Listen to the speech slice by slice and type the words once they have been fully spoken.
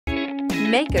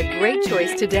Make a great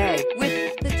choice today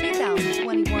with the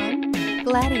 2021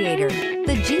 Gladiator.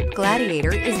 The Jeep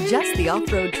Gladiator is just the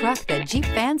off-road truck that Jeep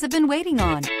fans have been waiting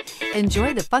on.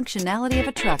 Enjoy the functionality of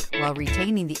a truck while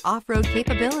retaining the off-road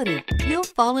capability. You'll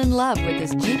fall in love with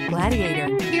this Jeep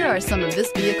Gladiator. Here are some of this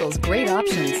vehicle's great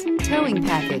options: towing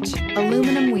package,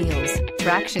 aluminum wheels,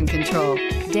 traction control,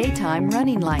 daytime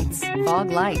running lights,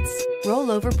 fog lights,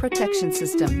 rollover protection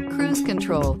system, cruise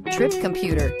control, trip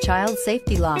computer, child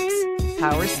safety locks,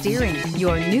 power steering.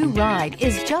 Your new ride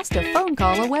is just a phone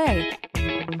call away.